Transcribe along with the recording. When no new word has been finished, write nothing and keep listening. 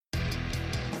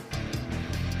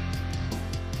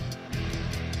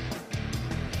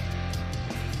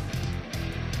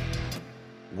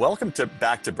Welcome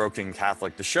back to Broken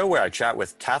Catholic, the show where I chat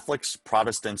with Catholics,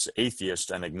 Protestants,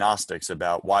 atheists, and agnostics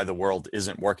about why the world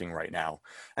isn't working right now,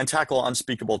 and tackle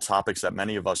unspeakable topics that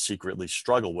many of us secretly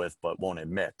struggle with but won't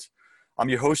admit. I'm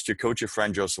your host, your coach, your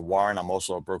friend, Joseph Warren. I'm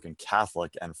also a broken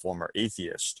Catholic and former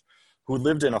atheist who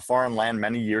lived in a foreign land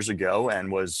many years ago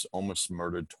and was almost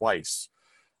murdered twice.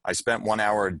 I spent 1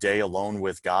 hour a day alone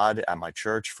with God at my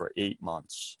church for 8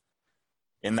 months.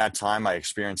 In that time, I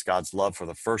experienced God's love for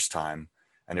the first time,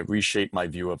 and it reshaped my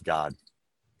view of God.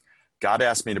 God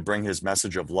asked me to bring his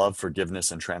message of love,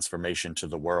 forgiveness, and transformation to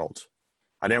the world.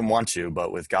 I didn't want to,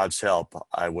 but with God's help,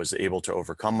 I was able to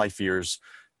overcome my fears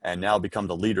and now become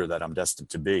the leader that I'm destined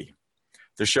to be.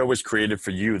 The show was created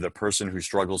for you, the person who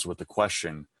struggles with the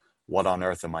question, what on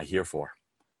earth am I here for?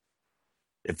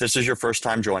 If this is your first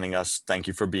time joining us, thank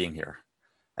you for being here.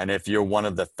 And if you're one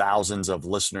of the thousands of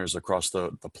listeners across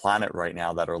the planet right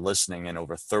now that are listening in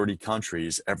over 30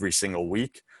 countries every single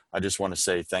week, I just want to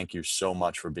say thank you so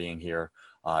much for being here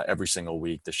every single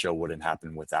week. The show wouldn't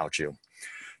happen without you.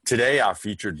 Today, our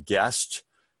featured guest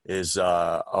is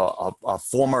a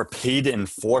former paid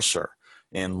enforcer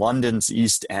in London's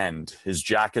East End. His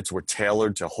jackets were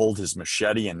tailored to hold his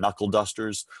machete and knuckle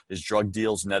dusters. His drug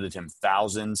deals netted him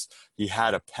thousands. He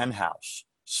had a penthouse,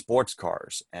 sports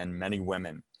cars, and many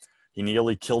women. He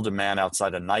nearly killed a man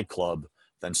outside a nightclub.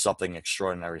 Then something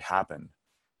extraordinary happened.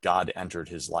 God entered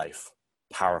his life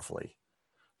powerfully.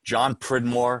 John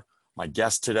Pridmore, my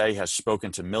guest today, has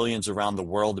spoken to millions around the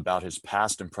world about his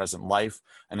past and present life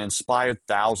and inspired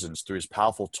thousands through his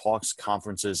powerful talks,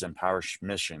 conferences, and parish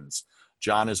missions.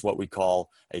 John is what we call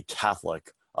a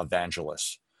Catholic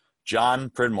evangelist. John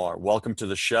Pridmore, welcome to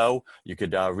the show. You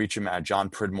could reach him at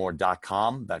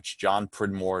johnpridmore.com. That's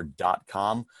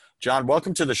johnpridmore.com. John,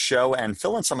 welcome to the show, and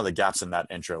fill in some of the gaps in that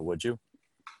intro, would you?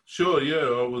 Sure,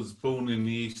 yeah. I was born in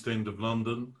the East End of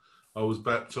London. I was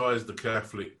baptised a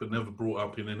Catholic, but never brought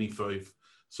up in any faith.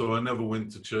 So I never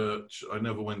went to church. I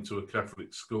never went to a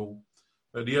Catholic school.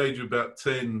 At the age of about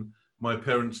 10, my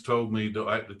parents told me that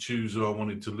I had to choose who I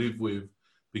wanted to live with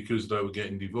because they were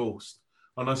getting divorced.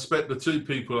 And I expect the two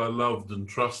people I loved and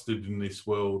trusted in this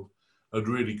world had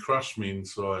really crushed me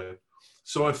inside.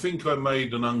 So I think I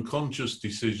made an unconscious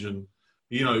decision.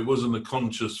 You know, it wasn't a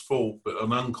conscious fault, but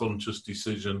an unconscious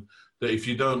decision that if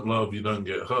you don't love, you don't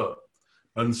get hurt.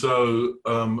 And so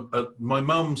my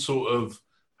mum sort of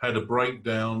had a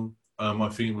breakdown. I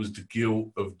think it was the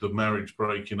guilt of the marriage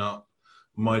breaking up.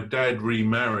 My dad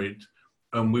remarried.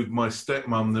 And with my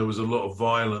stepmom, there was a lot of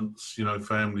violence, you know,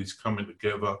 families coming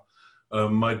together.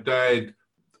 My dad,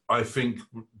 I think,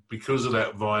 because of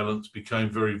that violence, became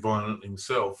very violent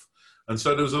himself. And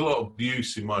so there was a lot of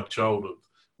abuse in my childhood,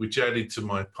 which added to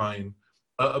my pain.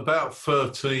 At about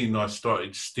 13, I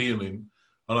started stealing.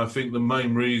 And I think the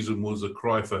main reason was a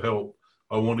cry for help.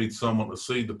 I wanted someone to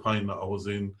see the pain that I was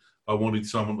in. I wanted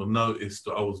someone to notice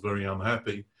that I was very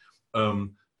unhappy.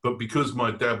 But because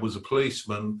my dad was a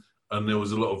policeman and there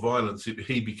was a lot of violence,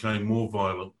 he became more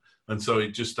violent. And so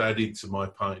it just added to my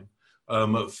pain.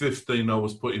 At 15, I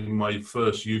was put in my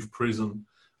first youth prison.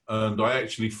 And I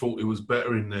actually thought it was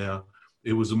better in there.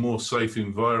 It was a more safe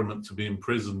environment to be in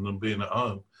prison than being at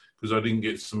home because I didn't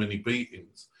get so many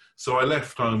beatings. So I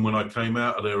left home when I came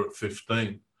out of there at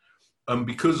 15. And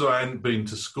because I hadn't been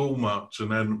to school much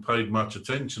and hadn't paid much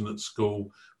attention at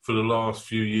school for the last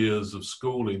few years of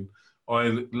schooling,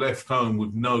 I left home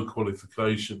with no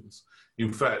qualifications.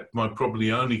 In fact, my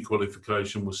probably only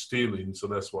qualification was stealing, so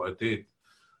that's what I did.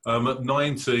 At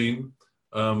 19,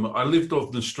 I lived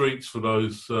off the streets for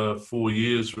those 4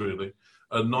 years, really.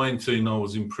 At 19, I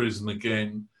was in prison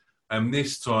again. And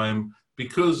this time,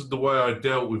 because the way I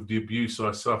dealt with the abuse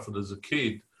I suffered as a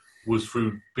kid was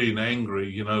through being angry,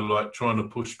 you know, like trying to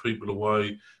push people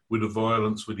away with the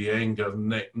violence, with the anger,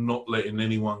 not letting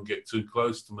anyone get too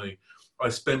close to me. I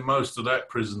spent most of that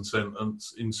prison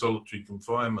sentence in solitary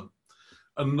confinement.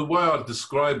 And the way I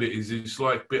describe it is it's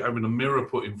like having a mirror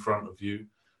put in front of you.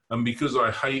 And because I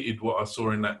hated what I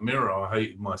saw in that mirror, I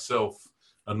hated myself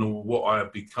and what I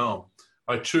had become.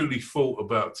 I truly thought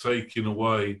about taking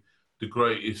away the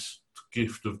greatest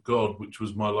gift of God, which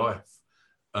was my life.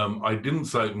 I didn't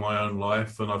take my own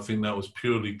life, and I think that was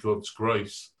purely God's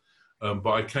grace.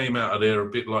 But I came out of there a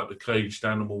bit like the caged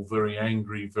animal, very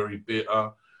angry, very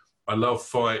bitter. I love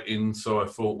fighting, so I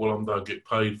thought, well, I'm going to get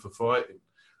paid for fighting.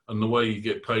 And the way you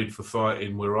get paid for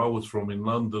fighting where I was from in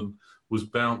London was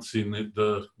bouncing at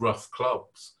the rough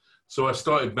clubs. So I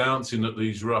started bouncing at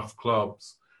these rough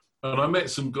clubs. And I met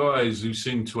some guys who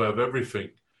seemed to have everything.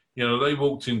 You know, they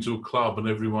walked into a club and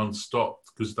everyone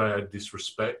stopped because they had this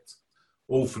respect,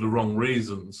 all for the wrong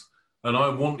reasons. And I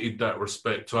wanted that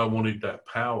respect. I wanted that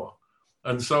power.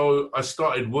 And so I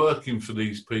started working for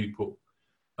these people.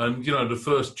 And, you know, the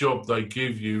first job they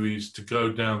give you is to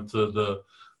go down to the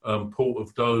Port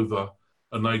of Dover,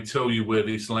 and they tell you where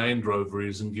this Land Rover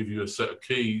is and give you a set of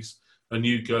keys, and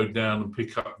you go down and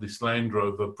pick up this Land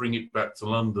Rover, bring it back to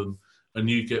London, and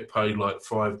you get paid like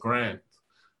 £5,000,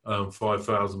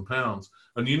 £5,000.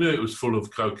 And you knew it was full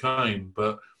of cocaine,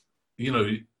 but, you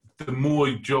know, the more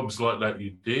jobs like that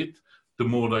you did, the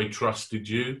more they trusted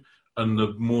you, and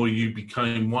the more you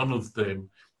became one of them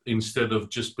instead of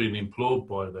just being employed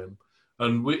by them.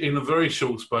 And in a very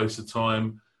short space of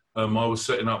time, I was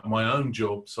setting up my own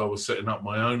jobs. I was setting up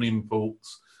my own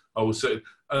imports.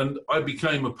 And I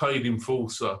became a paid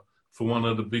enforcer for one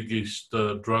of the biggest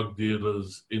drug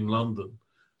dealers in London.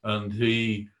 And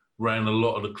he ran a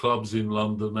lot of the clubs in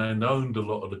London and owned a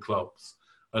lot of the clubs.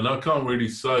 And I can't really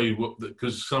say what,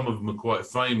 because some of them are quite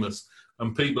famous,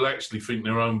 and people actually think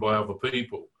they're owned by other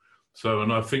people. So,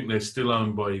 and I think they're still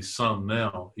owned by his son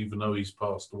now, even though he's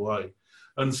passed away.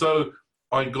 And so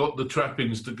I got the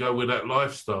trappings to go with that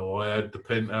lifestyle. I had the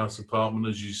penthouse apartment,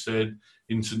 as you said,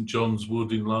 in St John's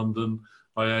Wood in London.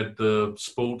 I had the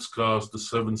sports cars, the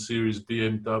 7 Series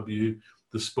BMW,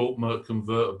 the Sport Merc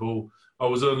convertible. I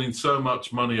was earning so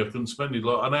much money, I couldn't spend it.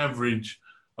 Like on average,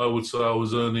 I would say I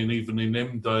was earning, even in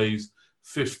them days,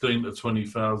 £15,000 to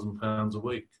 £20,000 a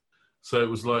week. So it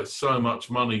was like so much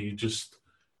money.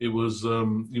 It was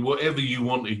whatever you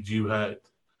wanted, you had.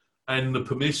 And the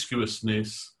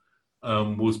promiscuousness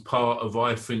was part of,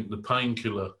 I think, the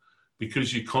painkiller,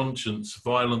 because your conscience,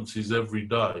 violence is every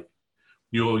day.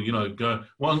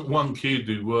 One kid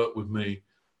who worked with me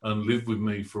and lived with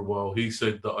me for a while, he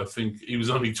said that, I think he was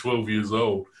only 12 years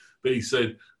old, but he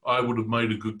said, I would have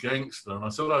made a good gangster. And I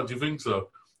said, oh, do you think so?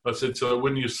 I said, so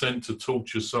when you're sent to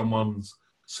torture someone's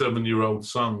 7-year-old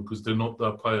son because they're not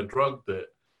going to pay a drug debt,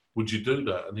 would you do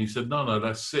that? And he said, no,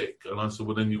 that's sick. And I said,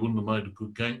 well, then you wouldn't have made a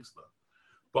good gangster.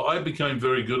 But I became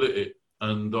very good at it.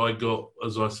 And I got,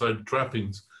 as I say, the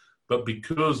trappings. But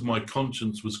because my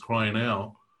conscience was crying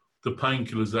out, the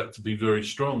painkillers had to be very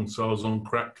strong. So I was on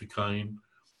crack cocaine.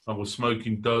 I was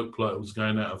smoking dope like it was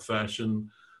going out of fashion,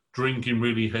 drinking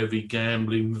really heavy,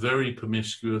 gambling, very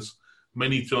promiscuous,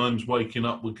 many times waking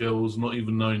up with girls, not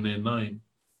even knowing their name.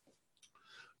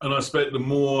 And I expect the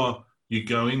more you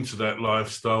go into that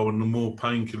lifestyle and the more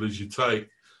painkillers you take,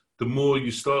 the more you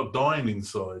start dying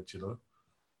inside, you know.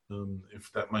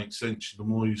 If that makes sense, the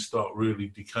more you start really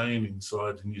decaying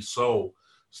inside, and your soul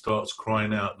starts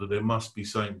crying out that there must be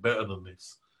something better than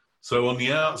this. So on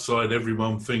the outside,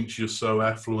 everyone thinks you're so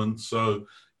affluent, so,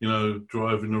 you know,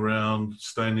 driving around,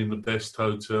 staying in the best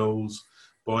hotels,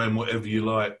 buying whatever you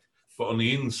like. But on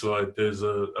the inside, there's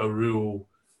a real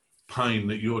pain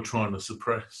that you're trying to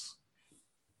suppress.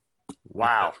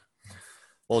 Wow.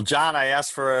 Well, John, I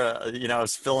asked for,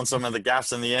 fill in some of the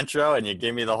gaps in the intro, and you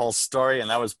gave me the whole story, and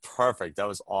that was perfect. That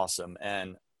was awesome.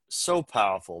 And so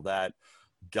powerful that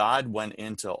God went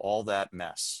into all that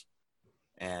mess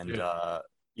and,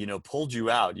 pulled you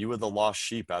out. You were the lost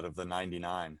sheep out of the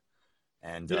 99.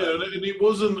 And and it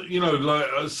wasn't,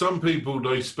 like some people,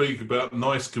 they speak about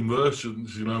nice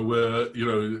conversions, where,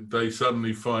 they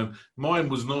suddenly find, mine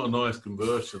was not a nice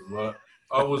conversion. Like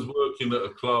I was working at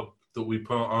a club that we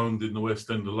part-owned in the West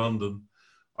End of London.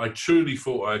 I truly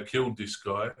thought I had killed this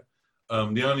guy.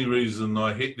 The only reason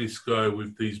I hit this guy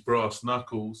with these brass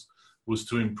knuckles was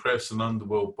to impress an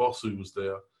underworld boss who was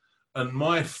there. And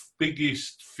my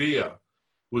biggest fear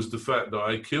was the fact that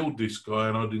I killed this guy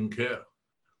and I didn't care.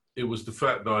 It was the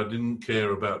fact that I didn't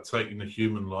care about taking a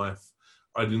human life.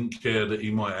 I didn't care that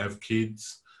he might have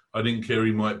kids. I didn't care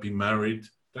he might be married.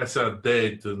 That's how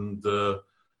dead and,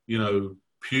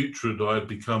 putrid I had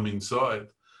become inside.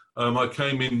 I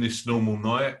came in this normal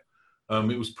night.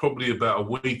 It was probably about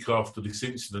a week after this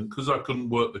incident, because I couldn't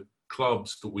work the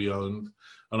clubs that we owned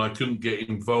and I couldn't get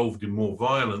involved in more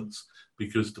violence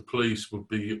because the police would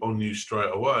be on you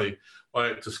straight away. I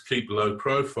had to keep a low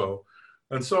profile.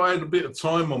 And so I had a bit of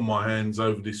time on my hands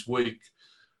over this week.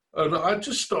 And I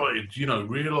just started,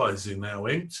 realising how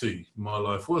empty my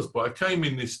life was. But I came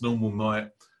in this normal night,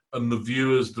 and the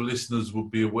viewers, the listeners would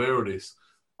be aware of this.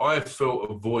 I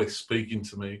felt a voice speaking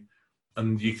to me,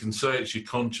 and you can say it's your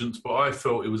conscience, but I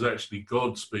felt it was actually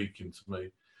God speaking to me.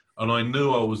 And I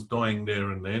knew I was dying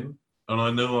there and then, and I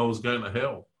knew I was going to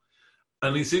hell.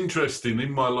 And it's interesting,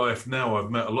 in my life now, I've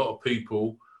met a lot of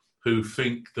people who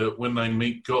think that when they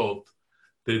meet God,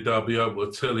 they'll be able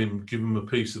to tell him, give him a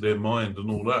piece of their mind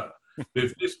and all that.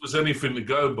 If this was anything to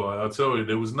go by, I tell you,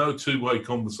 there was no two-way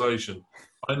conversation.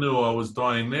 I knew I was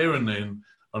dying there and then,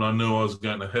 and I knew I was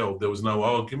going to hell. There was no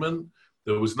argument.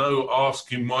 There was no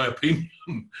asking my opinion.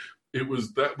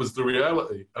 That was the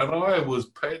reality. And I was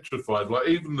petrified. Like,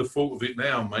 even the thought of it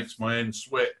now makes my hands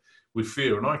sweat with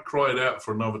fear. And I cried out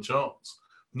for another chance.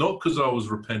 Not because I was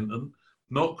repentant,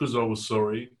 not because I was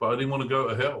sorry, but I didn't want to go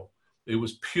to hell. It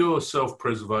was pure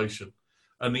self-preservation.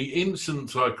 And the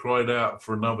instant I cried out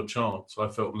for another chance, I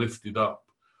felt lifted up.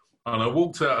 And I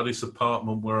walked out of this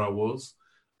apartment where I was,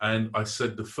 and I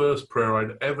said the first prayer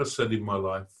I'd ever said in my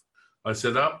life. I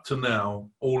said, up to now,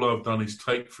 all I've done is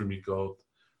take from you, God.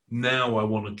 Now I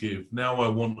want to give. Now I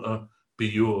want to be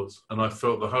yours. And I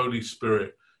felt the Holy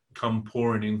Spirit come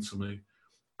pouring into me.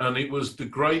 And it was the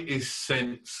greatest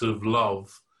sense of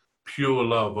love, pure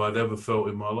love I'd ever felt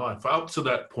in my life. Up to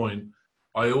that point,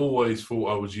 I always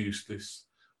thought I was useless.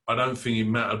 I don't think it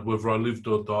mattered whether I lived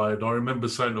or died. I remember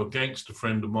saying to a gangster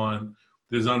friend of mine,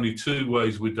 there's only two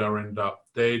ways we'd end up,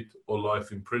 dead or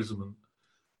life imprisonment.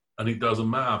 And it doesn't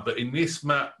matter. But in this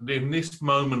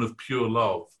moment of pure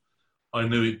love, I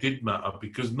knew it did matter,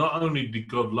 because not only did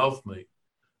God love me,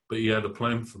 but he had a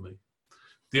plan for me.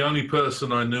 The only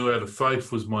person I knew out of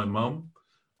faith was my mum.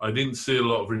 I didn't see a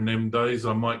lot of her in them days.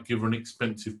 I might give her an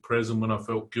expensive present when I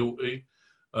felt guilty.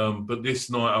 But this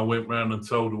night I went round and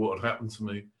told her what had happened to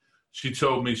me. She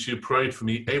told me she had prayed for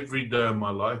me every day of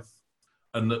my life,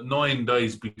 and that 9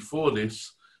 days before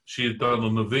this, she had done a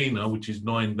novena, which is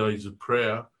 9 days of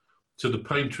prayer, to the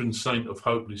patron saint of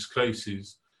hopeless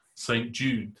cases, St.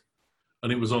 Jude.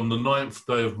 And it was on the 9th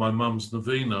day of my mum's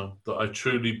novena that I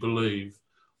truly believe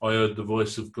I heard the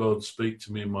voice of God speak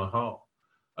to me in my heart.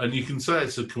 And you can say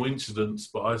it's a coincidence,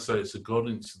 but I say it's a God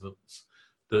incidence,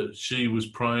 that she was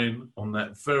praying on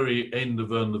that very end of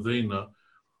her novena,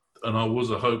 and I was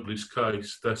a hopeless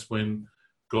case. That's when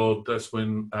God, that's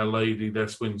when Our Lady,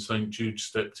 that's when St. Jude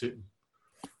stepped in.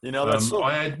 You know, that's so...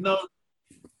 I had no...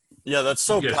 Yeah, that's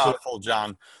so powerful,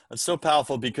 John. That's so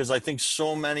powerful, because I think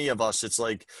so many of us, it's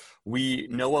like we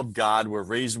know of God, we're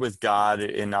raised with God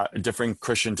in different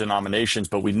Christian denominations,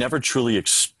 but we never truly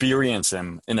experience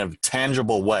him in a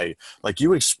tangible way. Like,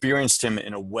 you experienced him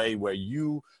in a way where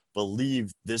you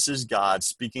believe this is God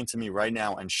speaking to me right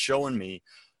now and showing me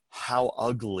how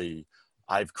ugly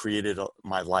I've created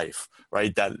my life,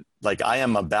 right? That, like, I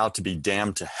am about to be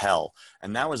damned to hell.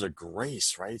 And that was a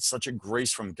grace, right? Such a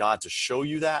grace from God to show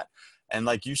you that. And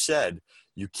like you said,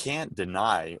 you can't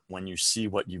deny when you see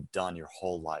what you've done your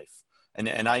whole life. And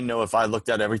I know if I looked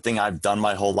at everything I've done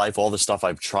my whole life, all the stuff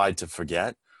I've tried to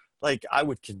forget, like, I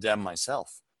would condemn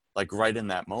myself, like, right in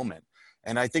that moment.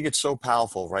 And I think it's so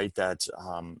powerful, right, that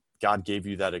God gave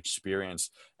you that experience.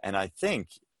 And I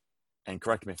think, and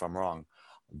correct me if I'm wrong,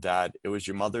 that it was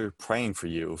your mother praying for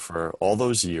you for all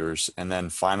those years, and then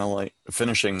finally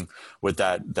finishing with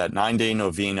that 9-day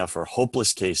novena for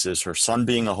hopeless cases, her son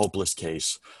being a hopeless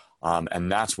case,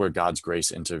 and that's where God's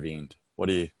grace intervened. What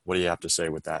do you have to say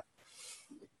with that?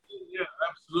 Yeah,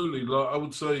 absolutely. Like, I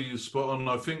would say you're spot on.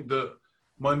 I think that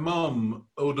my mum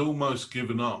had almost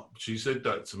given up. She said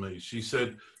that to me. She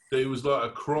said that it was like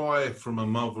a cry from a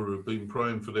mother who had been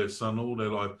praying for their son all their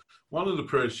life. One of the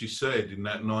prayers she said in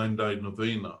that 9-day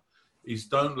novena is,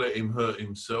 don't let him hurt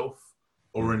himself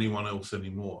or anyone else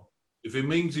anymore. If it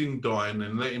means him dying,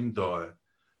 then let him die,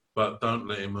 but don't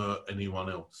let him hurt anyone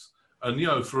else. And, you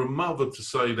know, for a mother to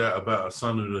say that about a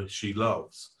son who she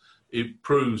loves, it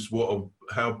proves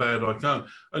how bad I can.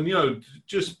 And, you know,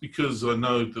 just because I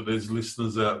know that there's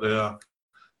listeners out there,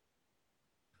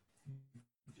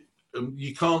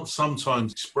 you can't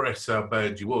sometimes express how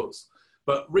bad you was.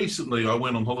 But recently I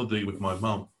went on holiday with my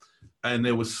mum, and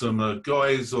there was some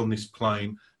guys on this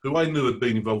plane who I knew had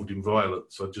been involved in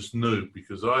violence. I just knew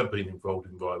because I had been involved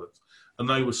in violence. And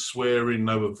they were swearing,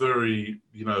 they were very,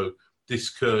 you know,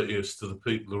 discourteous to the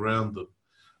people around them.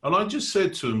 And I just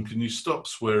said to them, can you stop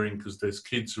swearing, because there's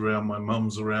kids around, my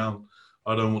mum's around,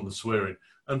 I don't want the swearing.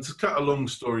 And to cut a long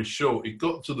story short, it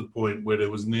got to the point where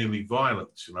there was nearly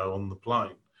violence, you know, on the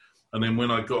plane. And then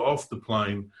when I got off the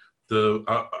plane, the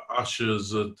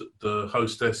ushers, the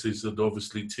hostesses had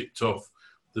obviously tipped off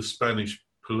the Spanish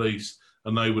police,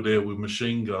 and they were there with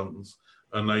machine guns,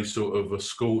 and they sort of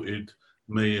escorted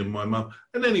me and my mum.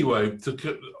 And anyway,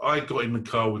 I got in the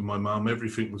car with my mum,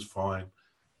 everything was fine.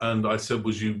 And I said,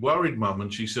 was you worried, Mum?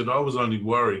 And she said, I was only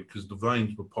worried because the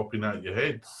veins were popping out your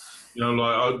head. You know,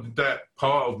 like that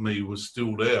part of me was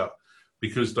still there,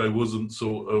 because they wasn't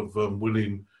sort of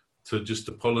willing to just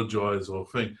apologise or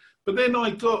think. But then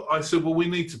I said, well, we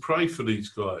need to pray for these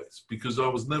guys, because I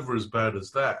was never as bad as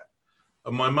that.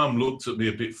 And my mum looked at me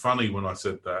a bit funny when I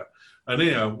said that. And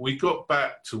yeah, we got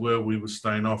back to where we were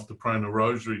staying after praying a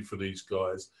rosary for these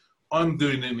guys. I'm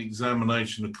doing an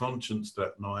examination of conscience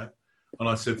that night. And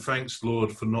I said, thanks,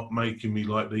 Lord, for not making me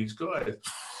like these guys.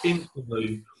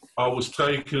 Instantly, I was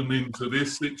taken into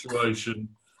this situation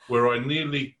where I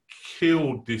nearly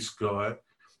killed this guy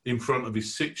in front of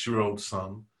his 6-year-old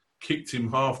son, kicked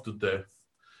him half to death.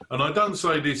 And I don't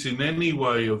say this in any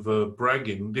way of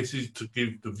bragging. This is to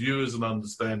give the viewers an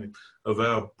understanding of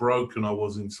how broken I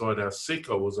was inside, how sick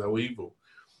I was, how evil.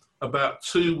 About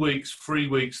 2 weeks, 3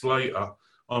 weeks later,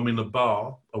 I'm in a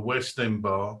bar, a West End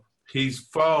bar. His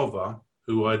father,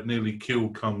 who I'd nearly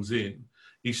killed, comes in.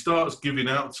 He starts giving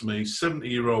out to me,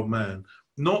 70-year-old man,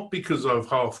 not because I've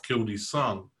half killed his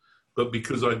son, but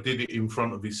because I did it in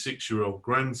front of his 6-year-old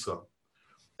grandson.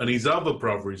 And his other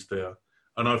brother is there.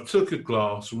 And I took a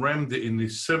glass, rammed it in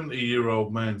this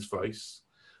 70-year-old man's face,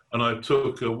 and I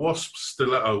took a wasp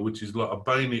stiletto, which is like a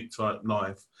bayonet-type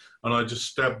knife, and I just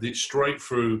stabbed it straight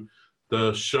through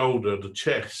the shoulder, the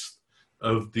chest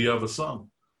of the other son.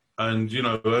 And, you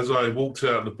know, as I walked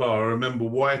out of the bar, I remember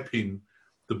wiping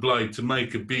the blade to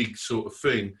make a big sort of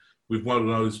thing with one of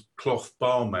those cloth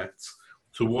bar mats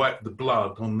to wipe the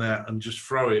blood on that and just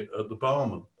throw it at the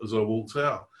barman as I walked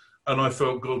out. And I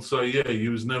felt God say, yeah,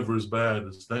 you was never as bad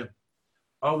as them.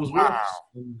 I was Wow.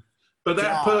 worse. But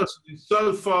that person is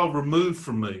so far removed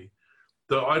from me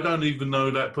that I don't even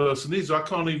know that person is. I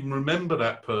can't even remember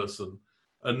that person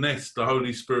unless the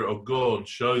Holy Spirit of God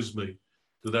shows me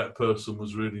that that person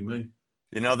was really me.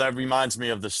 You know, that reminds me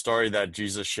of the story that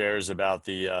Jesus shares about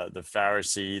the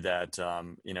Pharisee that,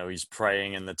 you know, he's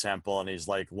praying in the temple and he's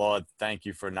like, Lord, thank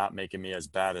you for not making me as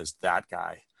bad as that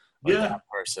guy or that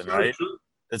person, so right? true.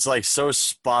 It's like so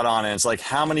spot on. And it's like,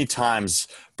 how many times,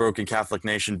 Broken Catholic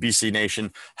Nation, BC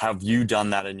Nation, have you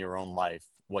done that in your own life?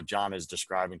 What John is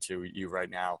describing to you right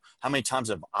now. How many times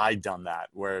have I done that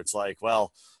where it's like,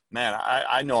 well, man,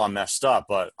 I know I'm messed up,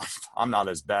 but I'm not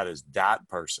as bad as that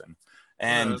person.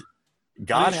 And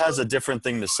God has a different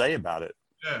thing to say about it.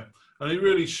 Yeah. And it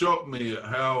really shocked me at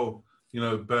how, you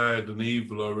know, bad and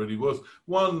evil I really was.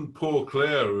 One poor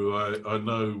Claire, who I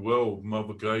know well,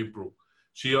 Mother Gabriel,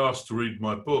 she asked to read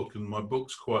my book, and my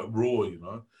book's quite raw, you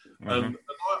know. Mm-hmm. And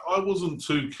I wasn't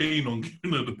too keen on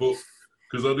giving her the book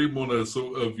because I didn't want to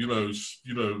sort of,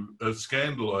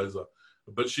 scandalise her.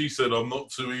 But she said, I'm not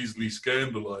too easily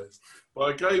scandalised. But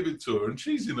I gave it to her, and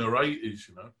she's in her 80s,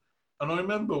 you know. And I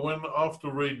remember when,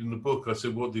 after reading the book, I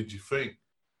said, what did you think?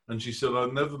 And she said,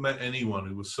 I've never met anyone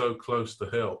who was so close to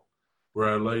hell, where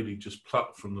Our Lady just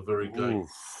plucked from the very gate. Ooh.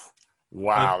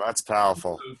 Wow, and that's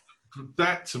powerful.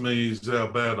 That to me is how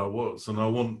bad I was. And I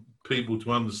want people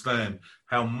to understand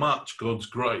how much God's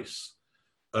grace,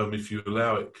 if you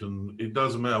allow it, it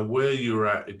doesn't matter where you're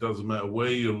at, it doesn't matter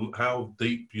how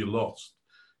deep you're lost,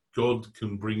 God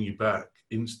can bring you back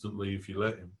instantly if you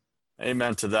let him.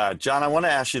 Amen to that. John, I want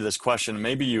to ask you this question.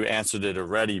 Maybe you answered it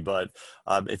already, but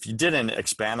if you didn't,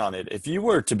 expand on it. If you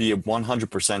were to be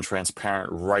 100%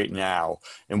 transparent right now,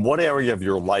 in what area of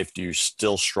your life do you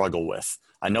still struggle with?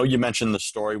 I know you mentioned the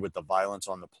story with the violence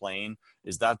on the plane.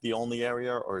 Is that the only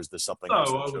area, or is there something else?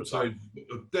 No, I would say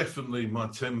definitely my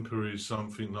temper is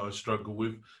something that I struggle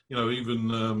with. You know,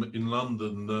 even in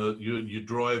London, you're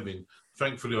driving.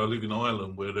 Thankfully, I live in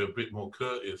Ireland where they're a bit more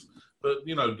courteous. But,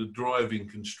 you know, the driving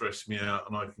can stress me out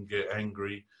and I can get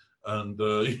angry. And,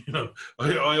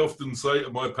 I often say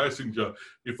to my passenger,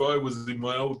 if I was in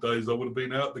my old days, I would have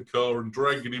been out the car and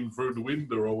dragging him through the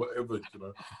window or whatever, you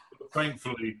know. But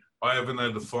thankfully, I haven't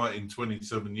had a fight in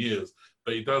 27 years.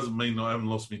 But it doesn't mean I haven't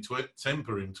lost my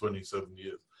temper in 27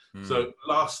 years. So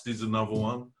lust is another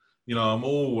one. You know, I'm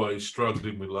always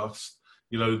struggling with lust.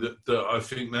 You know, that I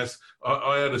think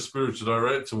I had a spiritual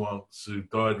director once who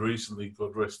died recently,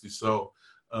 God rest his soul,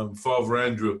 Father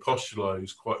Andrew Apostolo,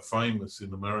 who's quite famous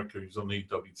in America. He's on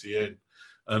EWTN.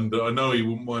 And I know he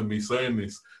wouldn't mind me saying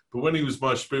this, but when he was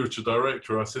my spiritual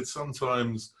director, I said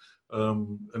sometimes,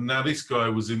 and now this guy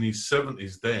was in his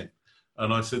 70s then,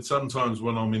 and I said sometimes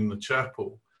when I'm in the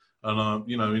chapel and I'm,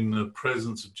 you know, in the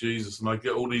presence of Jesus, and I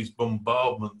get all these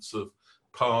bombardments of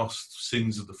past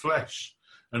sins of the flesh.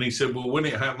 And he said, well, when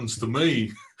it happens to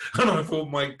me, and I thought,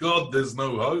 my God, there's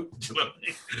no hope. You know?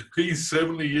 He's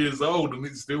 70 years old and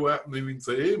it's still happening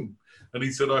to him. And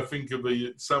he said, I think of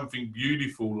something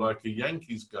beautiful like a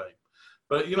Yankees game.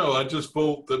 But, you know, I just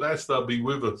thought that'll be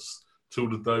with us till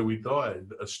the day we die,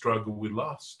 a struggle with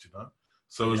lust, you know.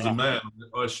 So as a man,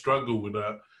 I struggle with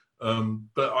that.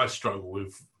 But I struggle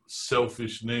with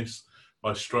selfishness.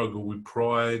 I struggle with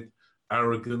pride.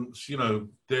 Arrogance, you know,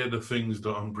 they're the things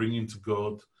that I'm bringing to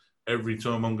God every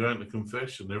time I'm going to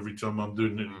confession, every time I'm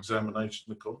doing an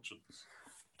examination of conscience.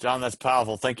 John, that's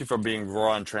powerful. Thank you for being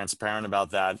raw and transparent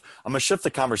about that. I'm going to shift the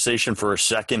conversation for a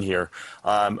second here.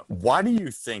 Why do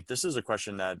you think, this is a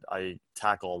question that I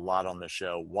tackle a lot on the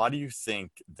show, why do you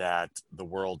think that the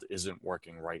world isn't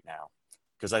working right now?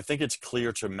 Because I think it's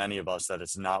clear to many of us that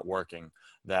it's not working,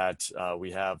 that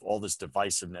we have all this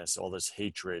divisiveness, all this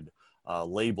hatred,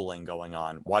 labeling going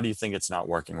on. Why do you think it's not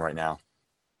working right now?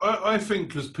 I think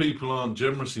because people aren't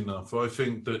generous enough. I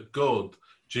think that God,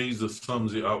 Jesus,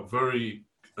 sums it up very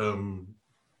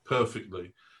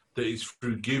perfectly, that it's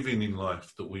through giving in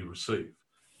life that we receive,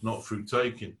 not through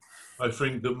taking. I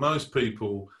think that most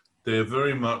people, they're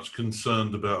very much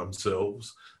concerned about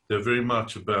themselves. They're very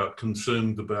much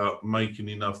concerned about making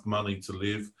enough money to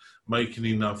live,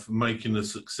 making a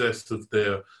success of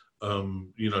their,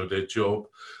 their job,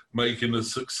 making a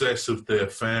success of their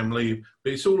family.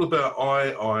 It's all about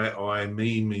I,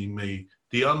 me,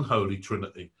 the unholy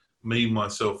trinity, me,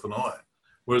 myself, and I.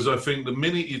 Whereas I think the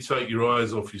minute you take your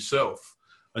eyes off yourself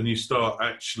and you start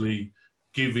actually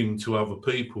giving to other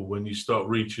people, when you start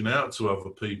reaching out to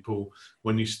other people,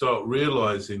 when you start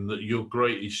realizing that your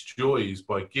greatest joy is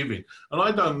by giving. And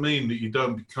I don't mean that you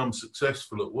don't become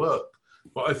successful at work,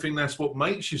 but I think that's what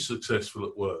makes you successful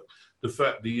at work. The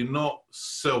fact that you're not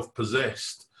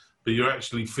self-possessed, but you're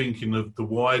actually thinking of the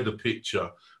wider picture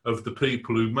of the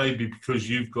people who maybe because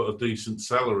you've got a decent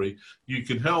salary, you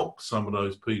can help some of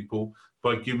those people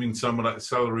by giving some of that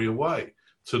salary away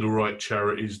to the right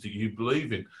charities that you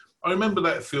believe in. I remember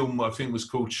that film, I think it was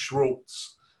called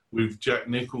Schwartz, with Jack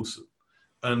Nicholson.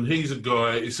 And he's a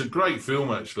guy, it's a great film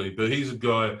actually, but he's a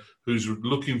guy who's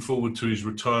looking forward to his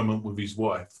retirement with his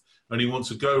wife. And he wants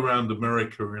to go around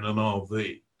America in an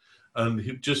RV.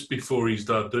 And just before he's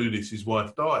done do this, his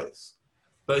wife dies.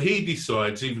 But he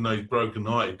decides, even though he's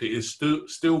broken-hearted, that he'll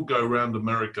still go around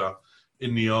America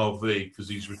in the RV because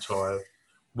he's retired,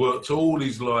 worked all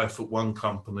his life at one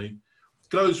company,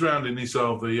 goes around in this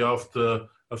RV after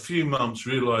a few months,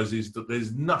 realizes that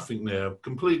there's nothing there,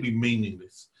 completely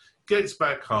meaningless, gets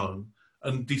back home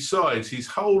and decides his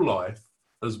whole life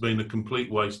has been a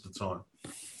complete waste of time.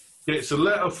 Gets a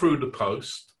letter through the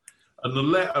post, and the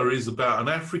letter is about an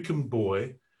African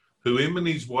boy who him and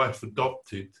his wife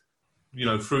adopted,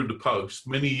 through the post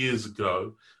many years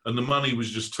ago, and the money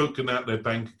was just taken out their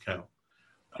bank account.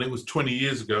 And it was 20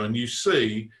 years ago, and he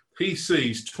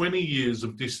sees 20 years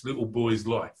of this little boy's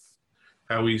life,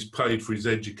 how he's paid for his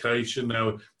education.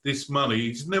 Now, this money,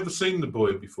 he's never seen the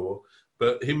boy before,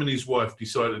 but him and his wife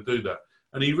decided to do that.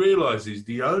 And he realizes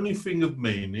the only thing of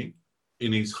meaning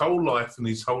in his whole life and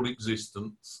his whole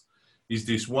existence is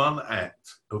this one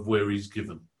act of where he's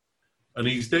given. And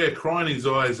he's there crying his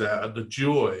eyes out at the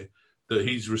joy that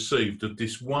he's received of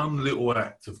this one little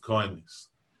act of kindness.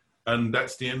 And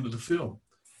that's the end of the film.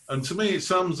 And to me, it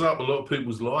sums up a lot of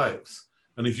people's lives.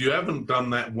 And if you haven't done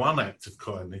that one act of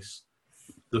kindness,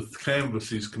 the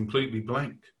canvas is completely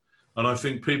blank. And I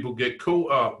think people get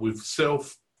caught up with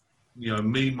self,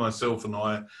 me, myself, and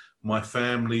I, my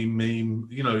family, me,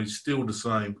 it's still the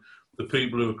same, the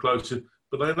people who are closer,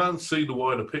 but they don't see the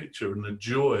wider picture and the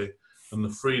joy and the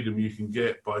freedom you can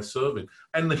get by serving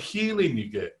and the healing you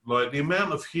get. Like the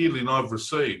amount of healing I've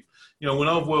received, when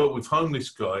I've worked with homeless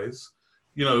guys,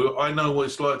 I know what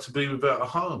it's like to be without a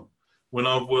home. When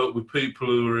I've worked with people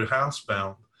who are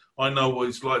housebound, I know what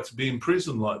it's like to be in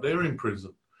prison, like they're in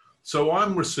prison. So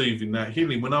I'm receiving that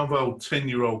healing. When I've held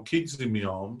 10-year-old kids in my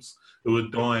arms who are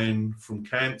dying from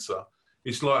cancer,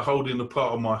 it's like holding a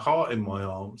part of my heart in my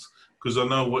arms because I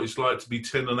know what it's like to be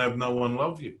 10 and have no one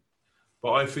love you.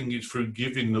 But I think it's through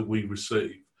giving that we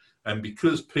receive. And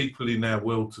because people in our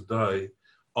world today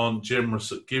aren't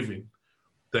generous at giving,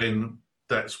 then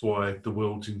that's why the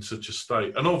world's in such a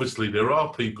state. And obviously there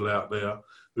are people out there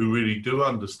who really do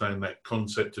understand that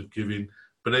concept of giving,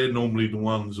 but they're normally the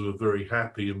ones who are very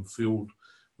happy and filled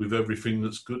with everything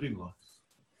that's good in life.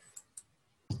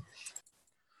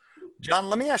 John,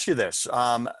 let me ask you this.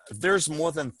 There's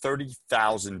more than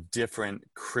 30,000 different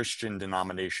Christian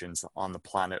denominations on the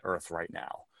planet Earth right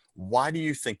now. Why do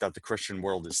you think that the Christian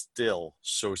world is still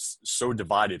so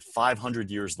divided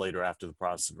 500 years later after the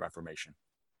Protestant Reformation?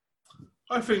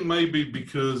 I think maybe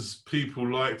because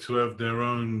people like to have their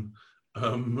own,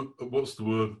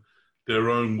 their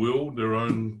own will, their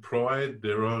own pride,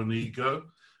 their own ego.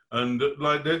 And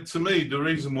like that, to me, the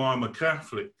reason why I'm a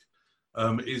Catholic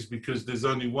is because there's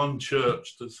only one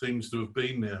church that seems to have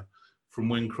been there from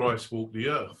when Christ walked the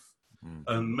earth.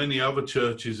 And many other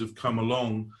churches have come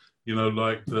along,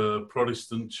 like the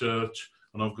Protestant church,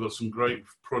 and I've got some great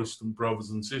Protestant brothers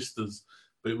and sisters,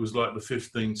 but it was like the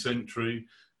 15th century.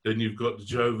 Then you've got the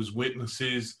Jehovah's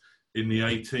Witnesses in the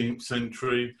 18th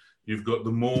century. You've got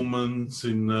the Mormons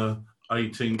in the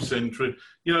 18th century.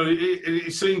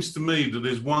 It seems to me that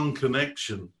there's one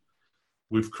connection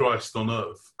with Christ on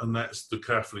earth, and that's the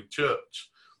Catholic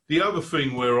Church. The other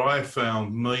thing where I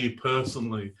found, me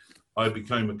personally, I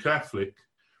became a Catholic,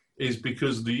 is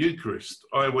because of the Eucharist.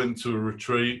 I went to a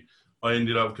retreat. I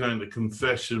ended up going to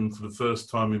confession for the first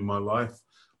time in my life.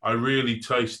 I really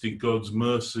tasted God's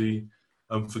mercy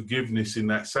and forgiveness in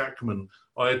that sacrament.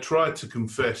 I had tried to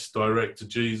confess direct to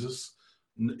Jesus.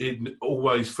 It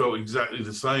always felt exactly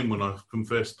the same when I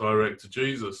confessed direct to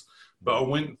Jesus. But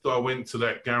I went to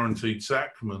that guaranteed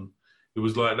sacrament. It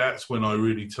was like that's when I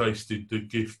really tasted the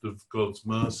gift of God's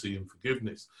mercy and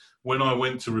forgiveness. When I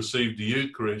went to receive the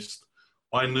Eucharist,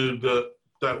 I knew that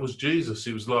that was Jesus.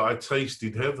 It was like I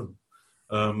tasted heaven.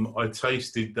 I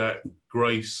tasted that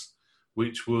grace,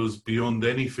 which was beyond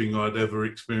anything I'd ever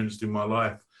experienced in my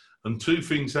life. And two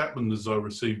things happened as I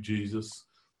received Jesus.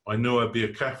 I knew I'd be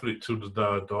a Catholic till the day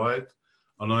I died,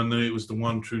 and I knew it was the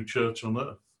one true church on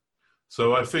earth.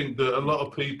 So I think that a lot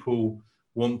of people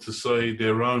want to say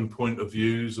their own point of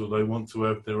views, or they want to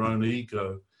have their own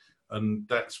ego. And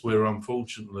that's where,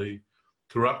 unfortunately,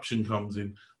 corruption comes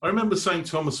in. I remember St.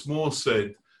 Thomas More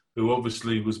said, who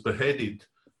obviously was beheaded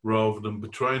rather than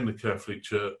betraying the Catholic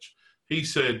Church, he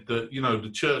said that, you know, the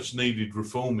church needed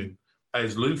reforming,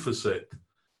 as Luther said,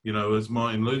 you know, as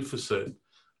Martin Luther said.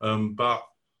 But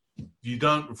you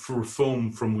don't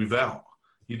reform from without.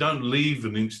 You don't leave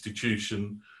an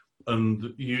institution,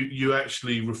 and you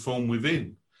actually reform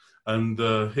within. And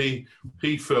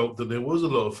he felt that there was a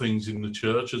lot of things in the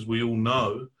church, as we all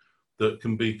know, that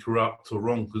can be corrupt or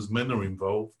wrong because men are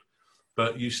involved.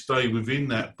 But you stay within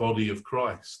that body of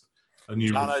Christ, and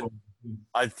you John, reform.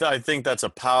 I think that's a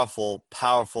powerful,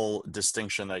 powerful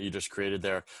distinction that you just created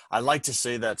there. I like to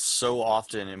say that so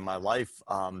often in my life,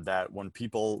 that when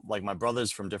people, like my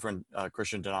brothers from different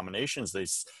Christian denominations,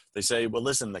 they say, well,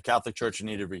 listen, the Catholic Church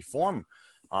needed reform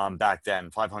back then,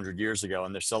 500 years ago,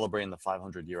 and they're celebrating the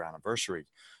 500-year anniversary.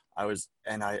 I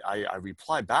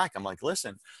reply back, I'm like,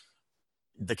 listen,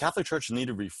 the Catholic Church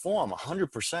needed reform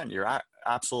 100%. You're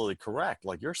absolutely correct,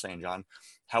 like you're saying, John.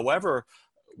 However,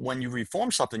 when you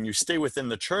reform something, you stay within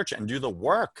the church and do the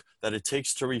work that it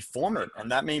takes to reform it.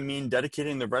 And that may mean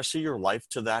dedicating the rest of your life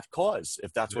to that cause,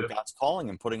 if that's what God's calling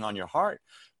and putting on your heart.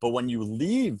 But when you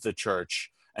leave the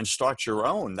church and start your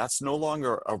own, that's no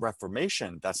longer a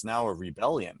reformation. That's now a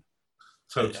rebellion.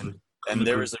 Totally. And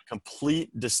there is a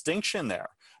complete distinction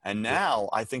there. And now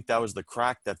I think that was the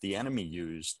crack that the enemy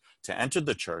used to enter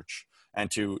the church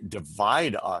and to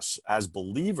divide us as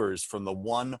believers from the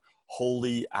one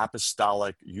holy,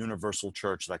 apostolic, universal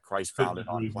church that Christ founded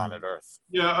on planet Earth.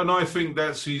 Yeah, and I think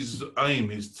that's his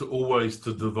aim, is to always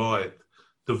to divide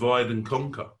and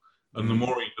conquer. And the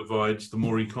more he divides, the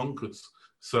more he conquers.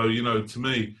 So, you know, to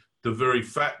me, the very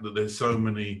fact that there's so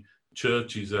many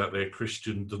churches out there,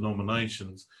 Christian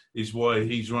denominations, is why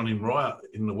he's running riot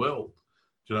in the world.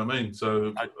 Do you know what I mean?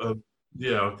 So,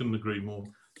 yeah, I couldn't agree more.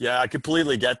 Yeah, I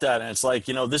completely get that. And it's like,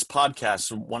 you know, this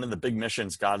podcast, one of the big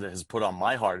missions God has put on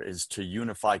my heart is to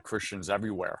unify Christians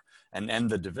everywhere and end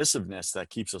the divisiveness that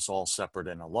keeps us all separate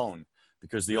and alone.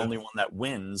 Because the only one that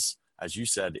wins, as you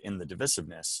said, in the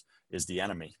divisiveness is the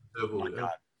enemy, God,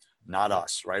 not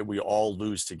us, right? We all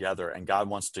lose together, and God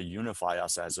wants to unify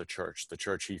us as a church, the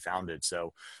church he founded.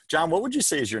 So, John, what would you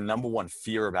say is your number one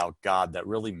fear about God that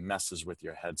really messes with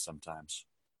your head sometimes?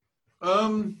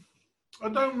 I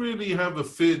don't really have a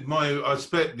fear. I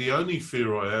expect the only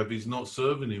fear I have is not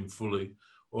serving him fully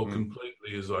or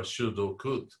completely as I should or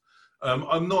could.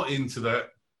 I'm not into that,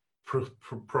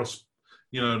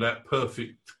 that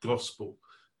perfect gospel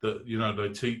that, you know, they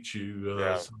teach you.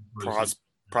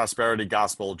 Prosperity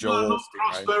gospel, Joel. No, not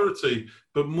prosperity, right?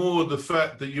 But more the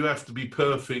fact that you have to be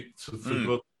perfect for God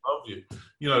to love you.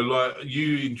 You know, like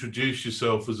you introduce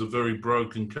yourself as a very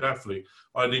broken Catholic.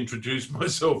 I'd introduce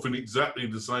myself in exactly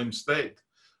the same stead.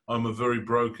 I'm a very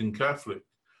broken Catholic,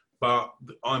 but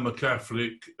I'm a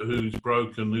Catholic who's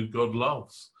broken, who God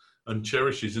loves and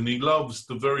cherishes. And he loves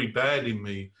the very bad in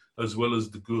me as well as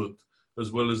the good,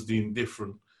 as well as the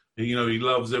indifferent. You know, he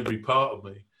loves every part of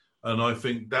me. And I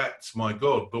think that's my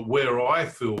God. But where I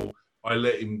feel I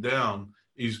let him down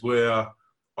is where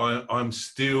I'm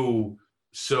still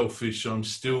selfish, I'm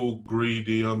still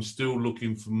greedy, I'm still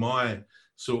looking for my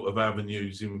sort of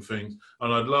avenues in things.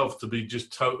 And I'd love to be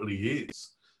just totally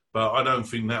his. But I don't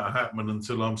think that'll happen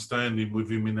until I'm standing with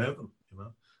him in heaven, you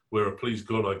know, where, please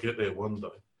God, I get there one day.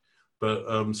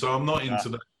 But so I'm not into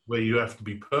that where you have to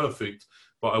be perfect,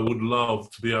 but I would love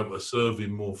to be able to serve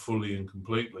him more fully and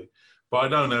completely. But I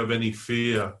don't have any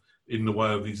fear in the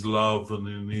way of his love and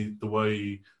in the way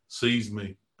he sees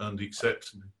me and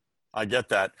accepts me. I get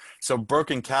that. So,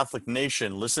 Broken Catholic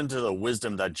Nation, listen to the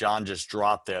wisdom that John just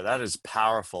dropped there. That is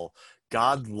powerful.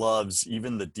 God loves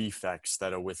even the defects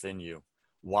that are within you.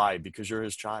 Why? Because you're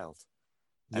his child.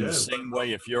 And the Yeah, same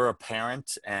way, if you're a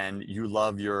parent and you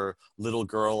love your little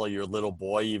girl or your little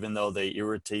boy, even though they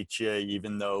irritate you,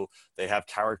 even though they have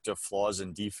character flaws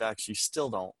and defects, you still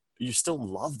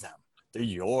love them. They're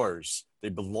yours. They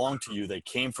belong to you. They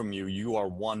came from you. You are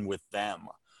one with them.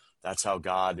 That's how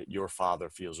God, your Father,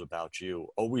 feels about you.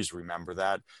 Always remember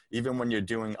that. Even when you're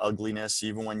doing ugliness,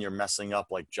 even when you're messing up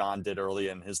like John did early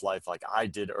in his life, like I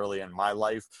did early in my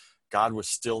life, God was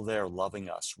still there loving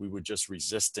us. We were just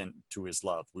resistant to his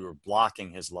love. We were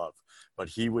blocking his love, but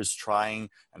he was trying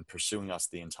and pursuing us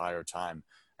the entire time.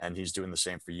 And he's doing the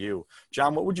same for you.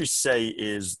 John, what would you say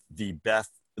is the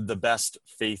best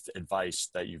faith advice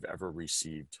that you've ever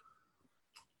received?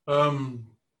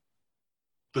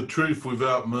 The truth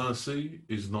without mercy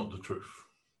is not the truth.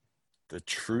 The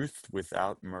truth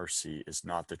without mercy is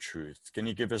not the truth. Can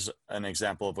you give us an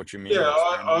example of what you mean? Yeah, Or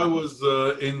expand on I that? was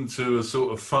into a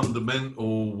sort of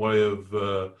fundamental way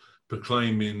of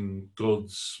proclaiming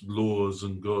God's laws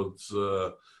and God's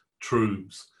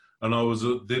truths. And I was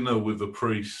at dinner with a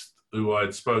priest who I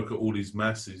had spoke at all his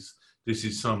masses. This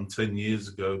is some 10 years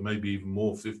ago, maybe even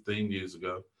more, 15 years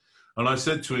ago. And I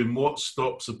said to him, what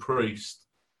stops a priest,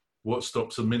 what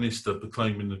stops a minister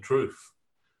proclaiming the truth?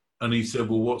 And he said,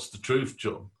 well, what's the truth,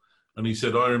 John? And he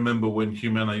said, I remember when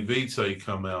Humane Vitae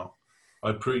come out,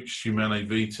 I preached Humane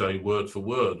Vitae word for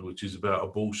word, which is about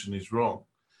abortion is wrong.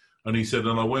 And he said,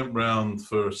 and I went round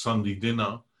for a Sunday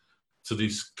dinner to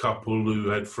this couple who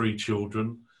had 3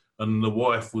 children, and the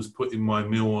wife was putting my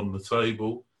meal on the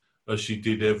table, as she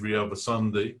did every other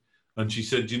Sunday. And she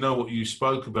said, do you know what you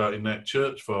spoke about in that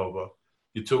church, Father?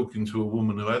 You're talking to a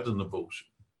woman who had an abortion.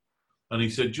 And he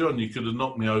said, John, you could have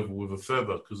knocked me over with a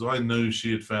feather, because I knew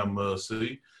she had found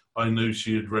mercy. I knew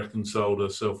she had reconciled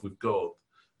herself with God,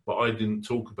 but I didn't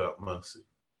talk about mercy.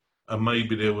 And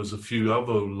maybe there was a few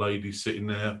other ladies sitting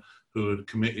there who had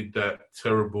committed that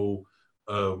terrible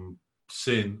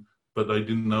sin, but they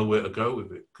didn't know where to go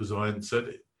with it because I hadn't said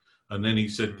it. And then he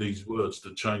said these words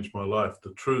that changed my life.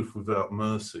 The truth without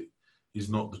mercy is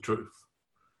not the truth.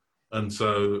 And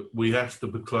so we have to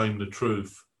proclaim the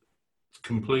truth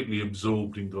completely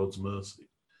absorbed in God's mercy.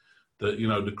 That, you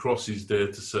know, the cross is there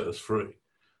to set us free.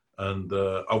 And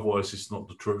otherwise it's not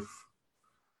the truth.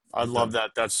 I love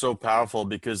that. That's so powerful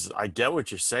because I get what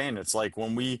you're saying. It's like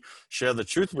when we share the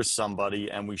truth with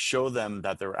somebody and we show them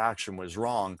that their action was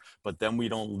wrong, but then we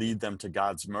don't lead them to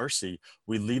God's mercy.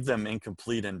 We leave them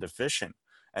incomplete and deficient.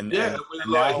 And Yeah, and, and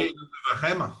we're like now, hitting them with a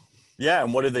hammer. yeah.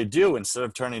 And what do? Instead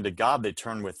of turning to God, they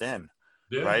turn within,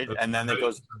 Yeah, right? And then it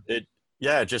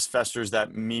just festers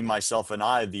that me, myself, and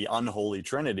I, the unholy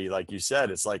trinity, like you said.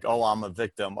 It's like, oh, I'm a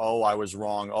victim. Oh, I was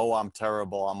wrong. Oh, I'm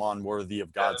terrible. I'm unworthy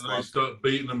of God's and they love. start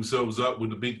beating themselves up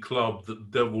with a big club that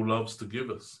the devil loves to give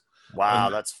us. Wow,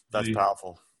 And that's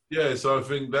powerful. yeah, so I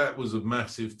think that was a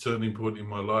massive turning point in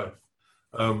my life.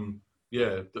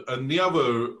 Yeah, and the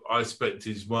other aspect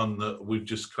is one that we've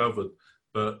just covered,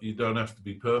 but you don't have to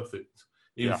be perfect.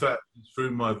 In Yeah. fact, it's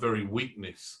through my very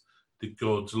weakness that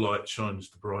God's light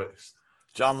shines the brightest.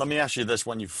 John, let me ask you this.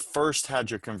 When you first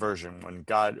had your conversion,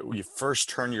 you first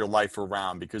turned your life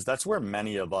around, because that's where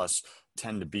many of us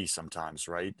tend to be sometimes,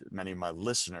 right? Many of my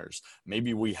listeners,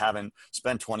 maybe we haven't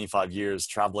spent 25 years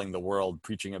traveling the world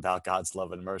preaching about God's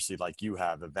love and mercy like you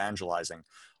have, evangelizing.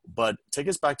 But take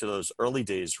us back to those early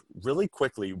days really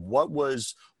quickly. What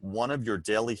was one of your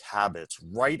daily habits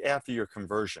right after your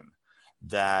conversion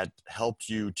that helped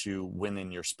you to win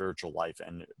in your spiritual life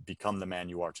and become the man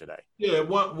you are today? Yeah,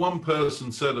 one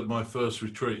person said at my first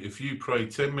retreat, if you pray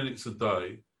 10 minutes a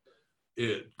day,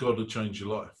 it God will change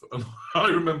your life. And I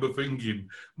remember thinking,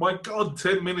 my God,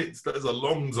 10 minutes, that's a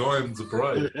long time to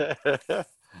pray.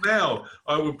 Now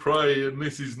I would pray, and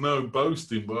this is no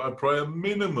boasting, but I pray a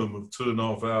minimum of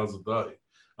 2.5 hours a day.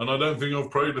 And I don't think I've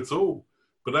prayed at all.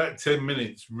 But that 10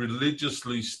 minutes,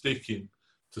 religiously sticking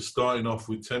to starting off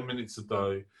with 10 minutes a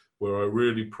day, where I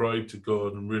really prayed to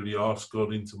God and really asked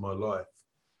God into my life.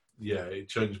 Yeah, it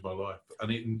changed my life.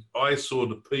 And I saw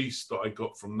the peace that I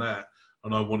got from that,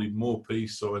 and I wanted more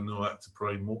peace, so I knew I had to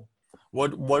pray more.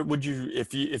 What would you,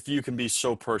 if you can be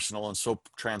so personal and so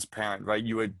transparent, right?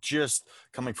 You had just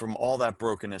coming from all that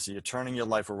brokenness, and you're turning your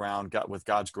life around, with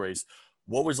God's grace.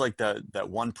 What was like that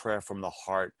one prayer from the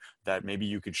heart that maybe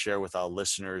you could share with our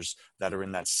listeners that are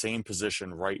in that same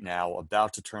position right now,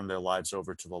 about to turn their lives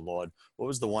over to the Lord? What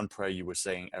was the one prayer you were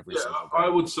saying every Yeah, single I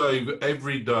day? would say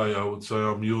every day, I would say,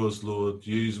 I'm yours, Lord.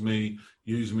 Use me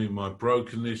in my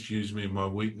brokenness, use me in my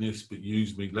weakness, but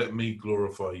use me, let me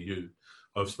glorify you.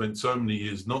 I've spent so many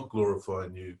years not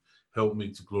glorifying you. Help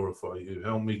me to glorify you.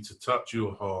 Help me to touch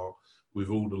your heart with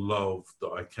all the love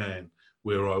that I can,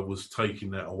 where I was taking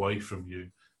that away from you.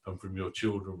 and from your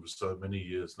children for so many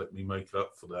years. Let me make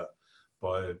up for that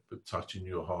by touching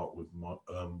your heart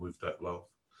with that love.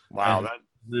 Wow, And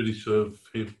really serve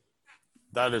him.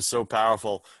 that is so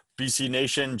powerful. BC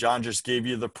Nation, John just gave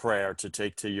you the prayer to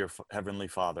take to your Heavenly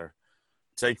Father.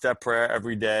 Take that prayer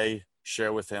every day,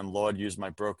 share with him, Lord, use my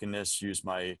brokenness, use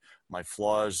my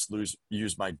flaws,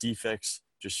 use my defects,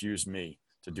 just use me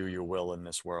to do your will in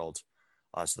this world,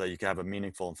 so that you can have a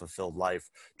meaningful and fulfilled life.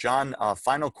 John,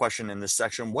 final question in this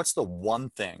section. What's the one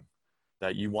thing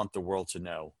that you want the world to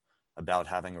know about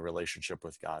having a relationship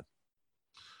with God?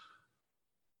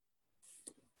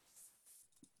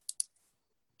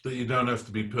 That you don't have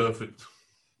to be perfect.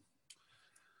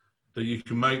 That you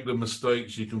can make the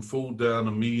mistakes, you can fall down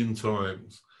a million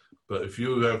times, but if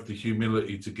you have the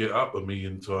humility to get up a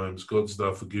million times, God's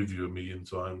now forgive you a million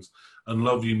times and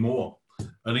love you more.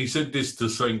 And he said this to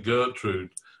St.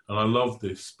 Gertrude, and I love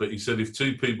this, but he said if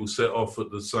two people set off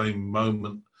at the same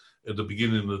moment at the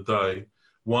beginning of the day,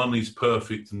 one is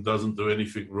perfect and doesn't do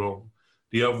anything wrong,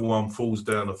 the other one falls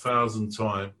down 1,000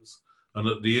 times, and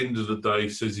at the end of the day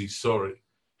says he's sorry.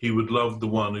 He would love the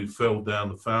one who fell down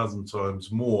 1,000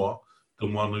 times more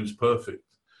than one who's perfect.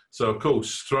 So, of course,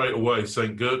 straight away,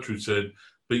 St. Gertrude said,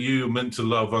 but you are meant to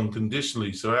love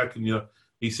unconditionally. So how can you?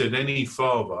 He said, any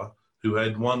father who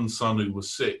had one son who was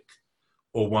sick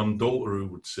or one daughter who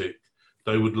was sick,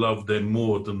 they would love them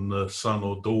more than the son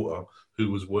or daughter who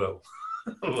was well.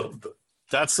 I love that.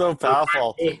 That's so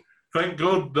powerful. Thank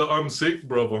God that I'm sick,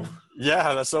 brother.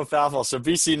 Yeah, that's so powerful. So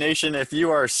BC Nation, if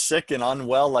you are sick and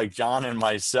unwell like John and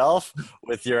myself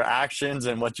with your actions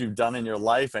and what you've done in your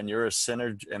life, and you're a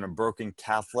sinner and a broken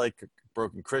Catholic,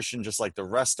 broken Christian, just like the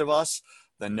rest of us,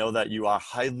 then know that you are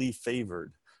highly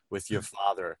favored with your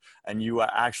Father, and you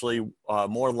are actually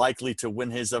more likely to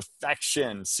win his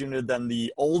affection sooner than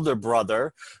the older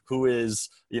brother who is,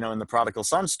 in the prodigal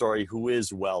son story, who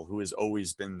is well, who has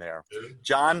always been there.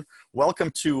 John,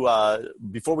 welcome to,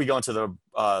 before we go into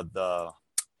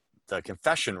the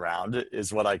confession round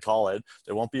is what I call it.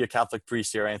 There won't be a Catholic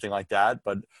priest here or anything like that,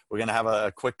 but we're going to have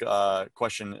a quick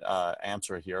question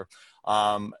answer here.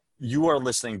 You are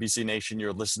listening, BC Nation,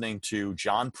 you're listening to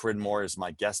John Pridmore is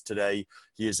my guest today.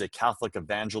 He is a Catholic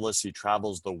evangelist. He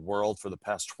travels the world for the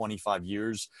past 25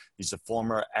 years. He's a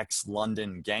former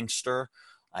ex-London gangster,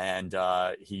 and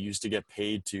he used to get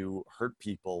paid to hurt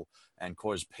people and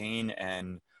cause pain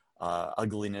and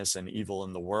ugliness and evil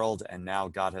in the world, and now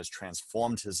God has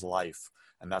transformed his life,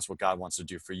 and that's what God wants to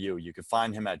do for you. You can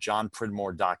find him at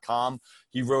johnpridmore.com.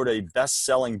 He wrote a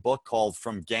best-selling book called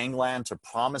From Gangland to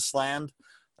Promised Land.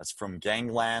 That's From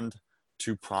Gangland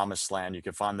to Promised Land. You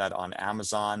can find that on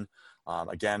Amazon,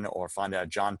 again, or find it at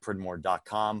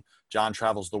johnpridmore.com. John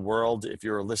travels the world. If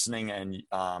you're listening and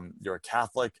you're a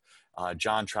Catholic,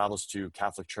 John travels to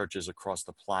Catholic churches across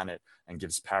the planet and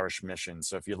gives parish missions.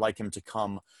 So if you'd like him to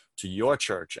come to your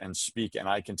church and speak, and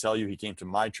I can tell you he came to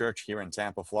my church here in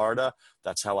Tampa, Florida.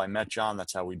 That's how I met John.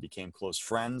 That's how we became close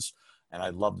friends. And I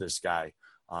love this guy.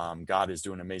 God is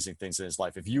doing amazing things in his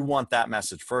life. If you want that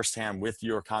message firsthand with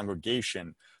your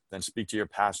congregation, then speak to your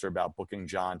pastor about booking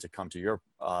John to come to your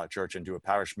church and do a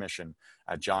parish mission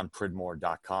at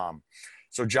johnpridmore.com.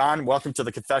 So John, welcome to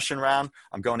the confession round.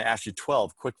 I'm going to ask you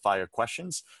 12 quick fire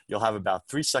questions. You'll have about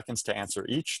 3 seconds to answer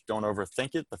each. Don't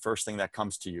overthink it. The first thing that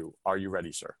comes to you. Are you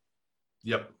ready, sir?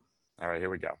 Yep. All right, here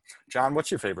we go. John,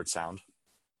 what's your favorite sound?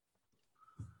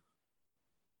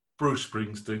 Bruce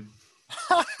Springsteen.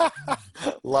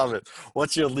 Love it.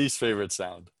 What's your least favorite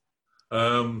sound?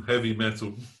 Heavy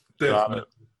metal. Death metal.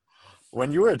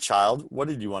 When you were a child, what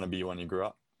did you want to be when you grew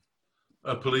up?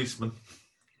 A policeman.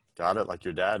 Got it, like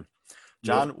your dad.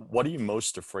 John, Yep. What are you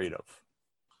most afraid of?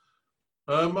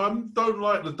 I don't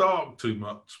like the dark too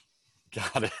much.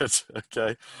 Got it.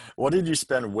 Okay. What did you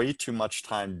spend way too much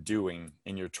time doing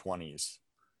in your 20s?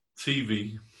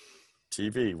 TV.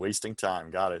 TV, wasting time.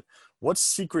 Got it. What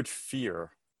secret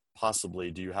fear,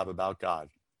 possibly, do you have about God?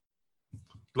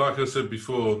 Like I said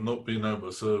before, not being able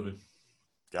to serve him.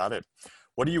 Got it.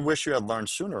 What do you wish you had learned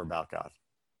sooner about God?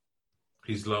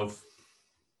 His love.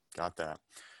 Got that.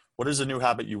 What is a new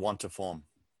habit you want to form?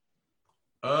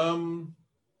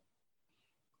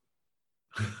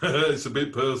 It's a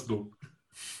bit personal.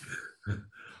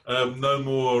 No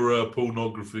more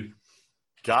pornography.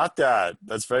 Got that.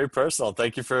 That's very personal.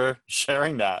 Thank you for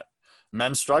sharing that.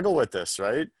 Men struggle with this,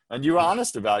 right? And you were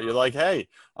honest about it. You're like, hey,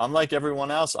 I'm like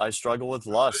everyone else. I struggle with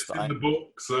lust. It's in the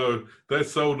book, so they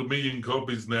sold 1 million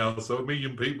copies now, so 1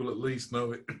 million people at least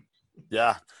know it.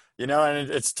 Yeah. And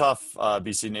it's tough,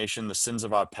 BC Nation. The sins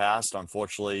of our past,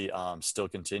 unfortunately, still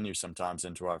continue sometimes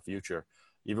into our future.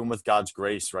 even with God's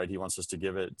grace, right? He wants us to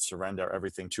give it, surrender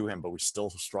everything to him, but we still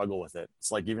struggle with it.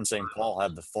 It's like even St. Paul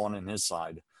had the thorn in his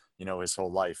side, his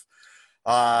whole life.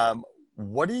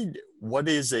 What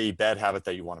is a bad habit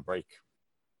that you want to break?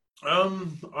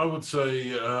 I would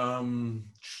say,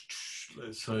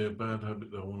 let's say a bad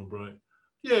habit that I want to break.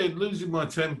 Yeah, losing my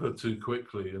temper too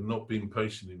quickly and not being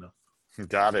patient enough.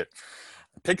 Got it.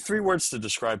 Pick 3 words to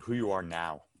describe who you are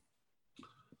now.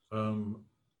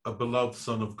 A beloved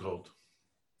son of God.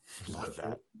 Love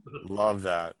that. Love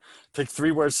that. Pick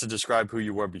 3 words to describe who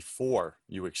you were before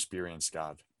you experienced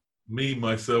God. Me,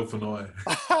 myself, and I.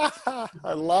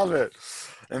 I love it.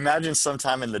 Imagine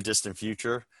sometime in the distant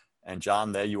future, and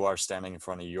John, there you are standing in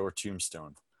front of your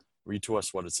tombstone. Read to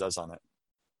us what it says on it.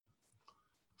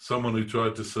 Someone who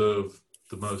tried to serve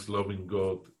the most loving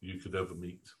God you could ever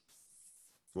meet.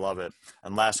 Love it.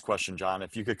 And last question, John.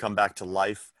 If you could come back to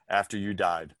life after you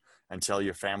died and tell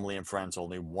your family and friends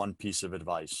only one piece of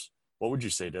advice, what would you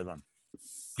say to them?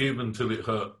 Give until it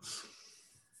hurts.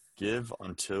 Give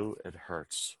until it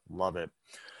hurts. Love it.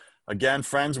 Again,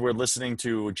 friends, we're listening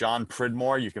to John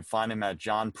Pridmore. You can find him at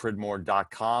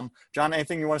johnpridmore.com. John,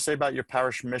 anything you want to say about your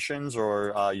parish missions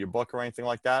or your book or anything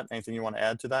like that? Anything you want to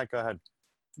add to that? Go ahead.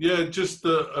 Yeah, just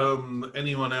that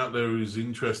anyone out there who's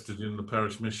interested in the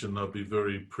parish mission, I'd be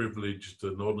very privileged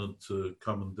and honoured to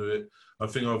come and do it. I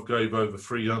think I've gave over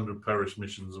 300 parish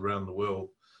missions around the world,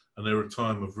 and they're a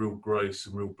time of real grace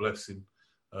and real blessing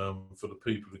for the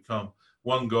people who come.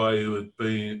 One guy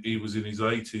he was in his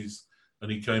 80s,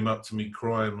 and he came up to me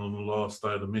crying on the last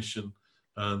day of the mission,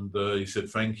 and he said,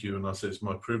 "Thank you." And I said, "It's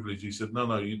my privilege." He said,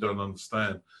 No, you don't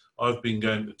understand. I've been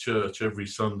going to church every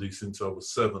Sunday since I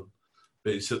was 7.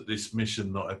 But it's at this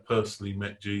mission that I personally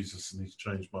met Jesus, and he's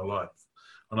changed my life.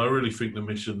 And I really think the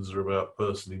missions are about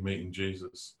personally meeting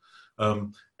Jesus.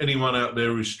 Anyone out there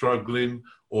who's struggling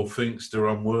or thinks they're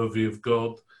unworthy of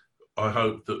God, I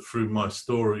hope that through my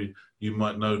story, you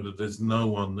might know that there's no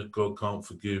one that God can't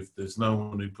forgive. There's no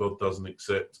one who God doesn't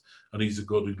accept. And he's a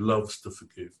God who loves to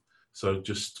forgive. So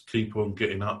just keep on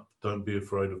getting up. Don't be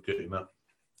afraid of getting up.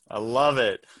 I love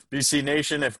it. BC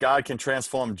Nation, if God can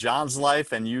transform John's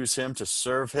life and use him to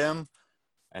serve him,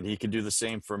 and he can do the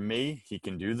same for me, he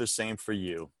can do the same for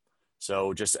you.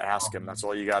 So just ask him. That's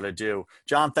all you got to do.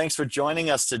 John, thanks for joining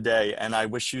us today. And I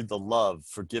wish you the love,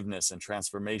 forgiveness, and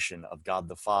transformation of God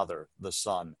the Father, the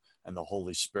Son, and the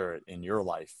Holy Spirit in your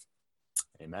life.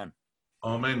 Amen.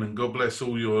 Amen. And God bless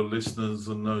all your listeners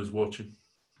and those watching.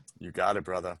 You got it,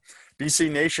 brother.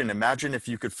 BC Nation, imagine if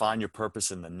you could find your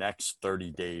purpose in the next 30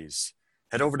 days.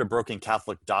 Head over to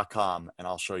brokencatholic.com and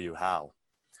I'll show you how.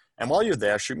 And while you're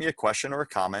there, shoot me a question or a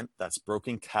comment. That's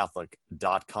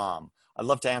brokencatholic.com. I'd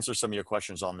love to answer some of your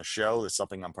questions on the show. It's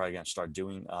something I'm probably going to start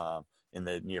doing in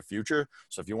the near future.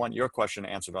 So if you want your question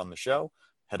answered on the show,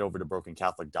 head over to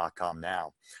brokencatholic.com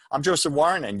now. I'm Joseph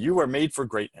Warren, and you are made for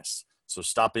greatness. So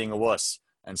stop being a wuss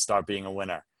and start being a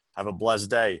winner. Have a blessed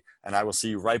day, and I will see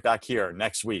you right back here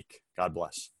next week. God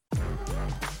bless.